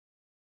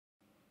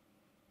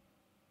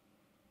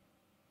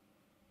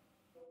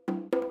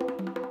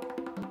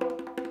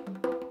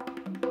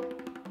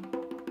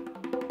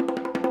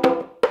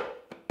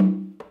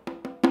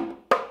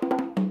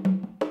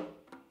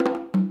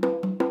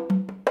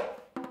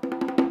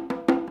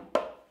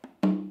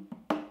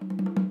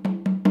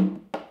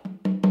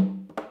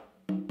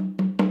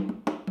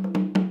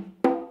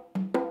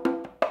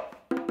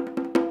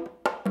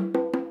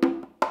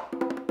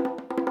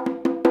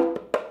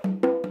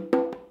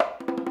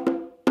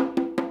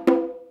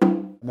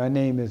My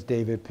name is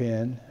David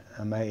Penn.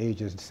 My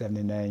age is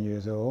 79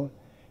 years old,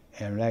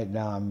 and right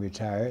now I'm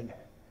retired.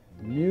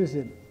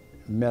 Music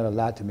meant a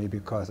lot to me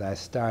because I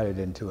started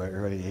into an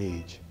early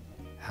age.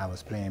 I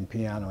was playing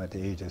piano at the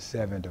age of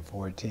 7 to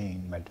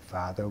 14. My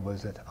father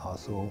was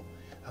also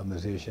a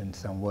musician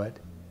somewhat.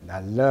 I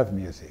love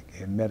music.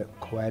 It meant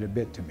quite a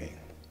bit to me.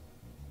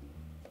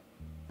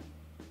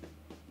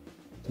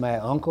 My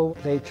uncle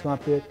played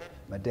trumpet.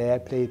 My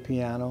dad played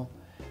piano.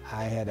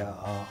 I had an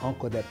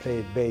uncle that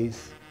played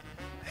bass,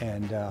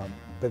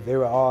 but they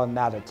were all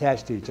not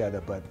attached to each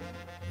other, but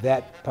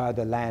that part of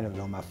the line was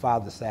on my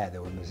father's side. They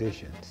were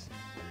musicians.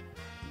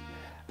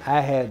 I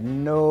had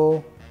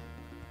no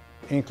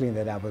inkling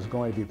that I was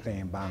going to be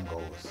playing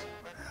bongos.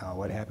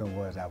 What happened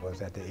was I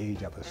was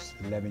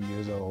 11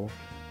 years old.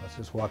 I was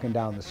just walking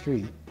down the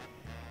street,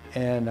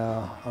 and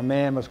a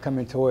man was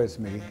coming towards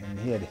me, and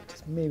he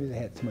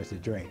had too much to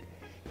drink.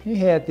 He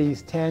had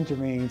these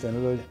tangerines and a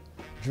little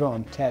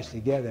drum attached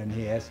together, and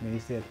he asked me, he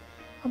said,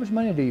 "How much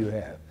money do you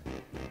have?"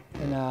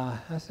 And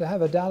I said, "I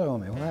have $1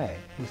 on me." "Why?"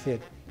 He said,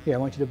 "Here, I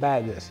want you to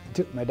buy this." He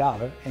took my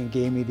dollar and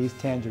gave me these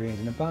tangerines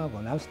and a bongo,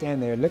 and I was standing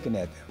there looking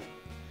at them.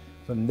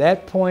 From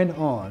that point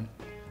on,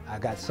 I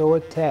got so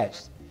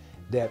attached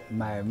that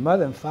my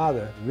mother and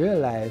father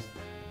realized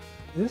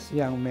this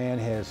young man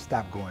has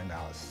stopped going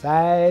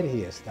outside,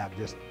 he has stopped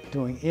just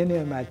doing any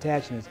of my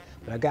attachments,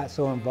 but I got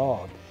so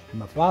involved. And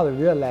my father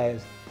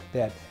realized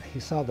that he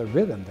saw the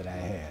rhythm that I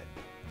had.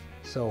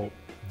 So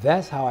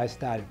that's how I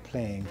started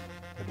playing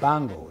the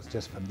bongos,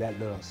 just from that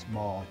little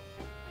small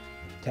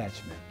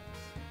attachment.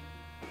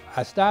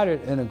 I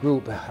started in a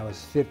group, I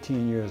was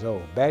 15 years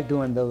old. Back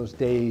during those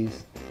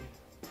days,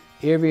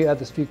 every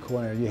other street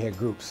corner you had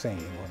groups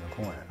singing on the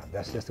corner.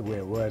 That's just the way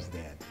it was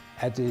then.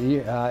 At the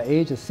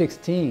age of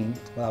 16,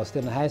 while I was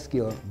still in high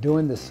school,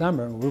 during the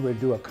summer we would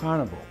do a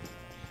carnival,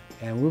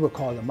 and we were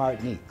called the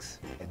Martiniques.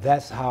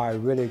 That's how I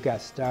really got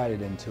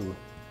started into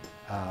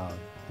the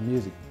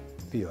music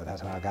field.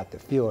 That's how I got the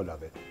field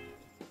of it.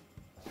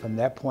 From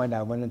that point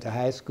I went into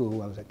high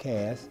school. I was a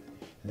cast.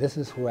 This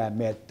is where I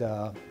met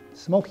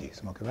Smokey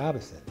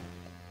Robinson.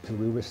 So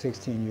we were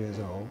 16 years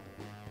old,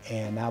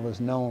 and I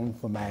was known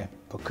for my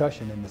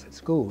percussion in the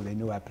school. They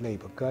knew I played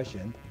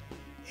percussion,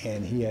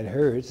 and he had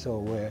heard,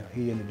 so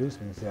he introduced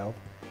himself,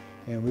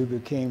 and we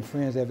became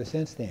friends ever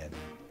since then.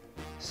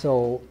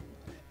 So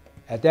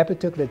at that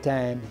particular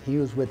time, he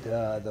was with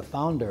the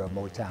founder of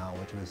Motown,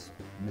 which was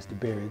Mr.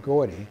 Berry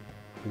Gordy.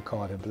 We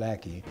called him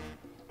Blackie.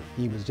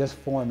 He was just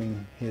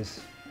forming his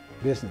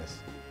business,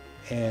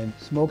 and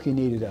Smokey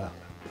needed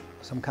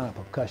some kind of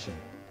percussion.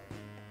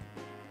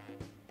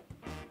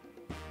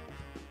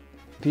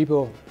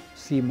 People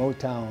see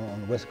Motown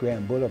on West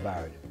Grand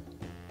Boulevard.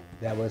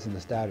 That wasn't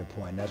the starting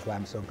point. That's why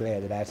I'm so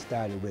glad that I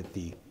started with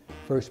the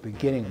first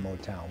beginning of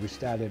Motown. We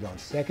started on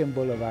 2nd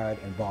Boulevard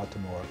in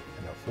Baltimore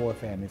in a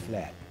 4-family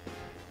flat.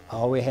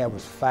 All we had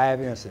was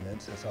 5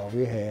 instruments. That's all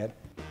we had.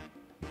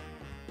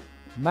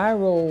 My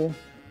role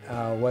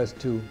was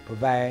to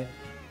provide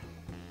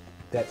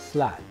that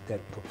slot, that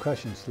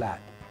percussion slot.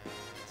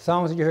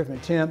 Songs that you heard from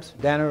Temps,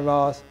 Diana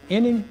Ross,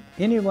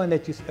 anyone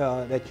that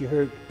you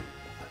heard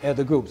at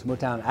the groups,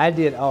 Motown, I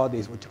did all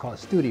these, what you call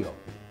studio.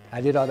 I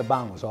did all the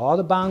bongos. So all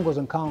the bongos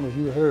and congas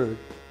you heard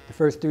the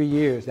first 3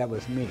 years, that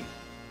was me.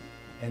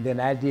 And then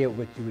I did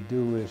what you would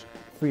do is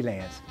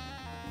freelance.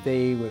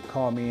 They would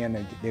call me in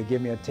and they'd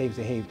give me a tape and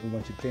say, "Hey, we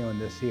want you to play on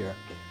this here."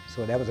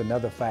 So that was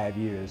another 5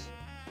 years.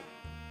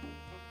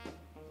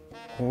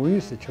 When we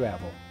used to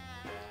travel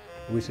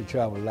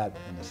a lot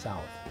in the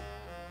South.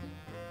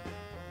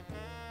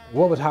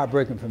 What was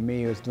heartbreaking for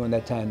me was during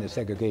that time, the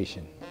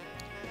segregation.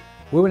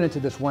 We went into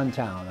this one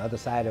town, other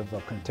side of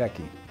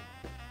Kentucky.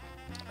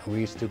 We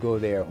used to go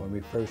there when we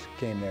first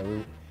came there.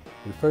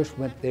 We first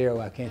went there,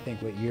 I can't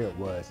think what year it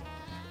was,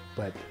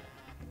 but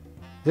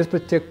this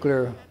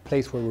particular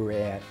place where we were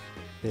at,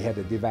 they had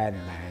the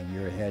dividing line.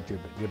 You had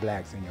your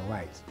blacks and your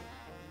whites.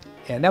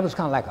 And that was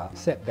kind of like a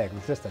setback. It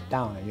was just a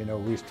downer, you know.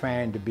 We was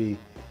trying to be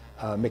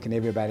making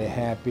everybody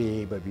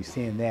happy, but we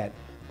seeing that.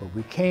 But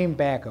we came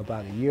back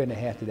about 1.5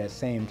 years to that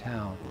same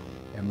town,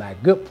 and my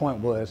good point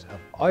was,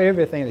 of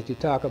everything that you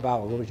talk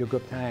about, what was your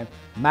good time,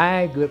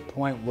 my good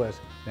point was,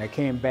 when I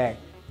came back,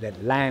 that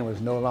line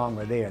was no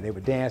longer there. They were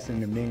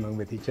dancing and mingling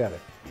with each other.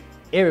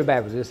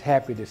 Everybody was just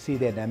happy to see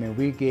that. I mean,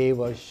 we gave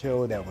a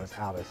show that was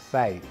out of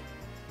sight.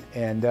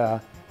 And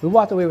we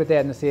walked away with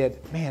that and said,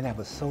 man, that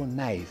was so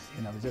nice.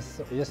 You know,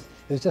 it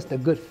was just a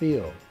good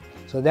feel.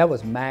 So that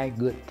was my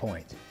good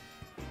point.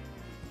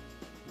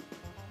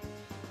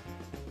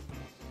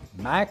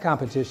 My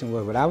competition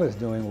was, what I was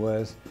doing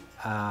was,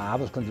 I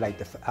was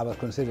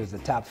considered the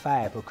top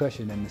 5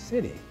 percussion in the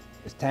city.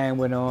 As time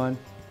went on,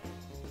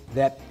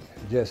 that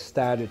just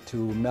started to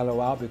mellow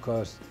out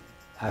because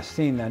I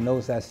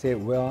noticed, I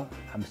said, well,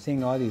 I'm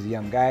seeing all these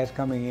young guys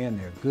coming in,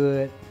 they're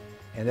good,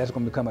 and that's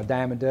going to become a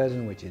dime a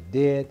dozen, which it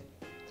did.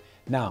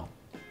 Now,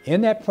 in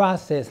that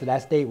process that I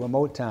stayed with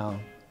Motown,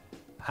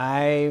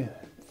 I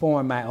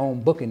formed my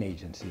own booking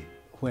agency.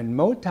 When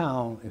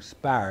Motown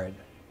expired,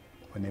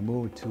 when they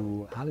moved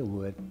to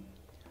Hollywood,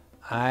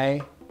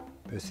 I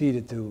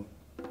proceeded to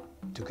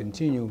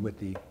continue with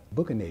the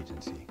booking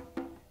agency.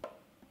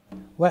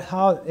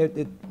 How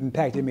it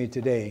impacted me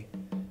today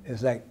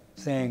is like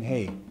saying,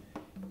 hey,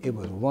 it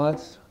was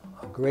once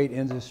a great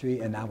industry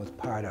and I was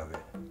part of it.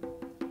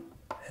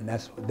 And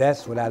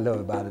that's what I love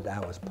about it, I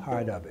was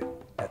part of it.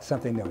 That's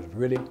something that was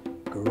really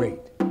great.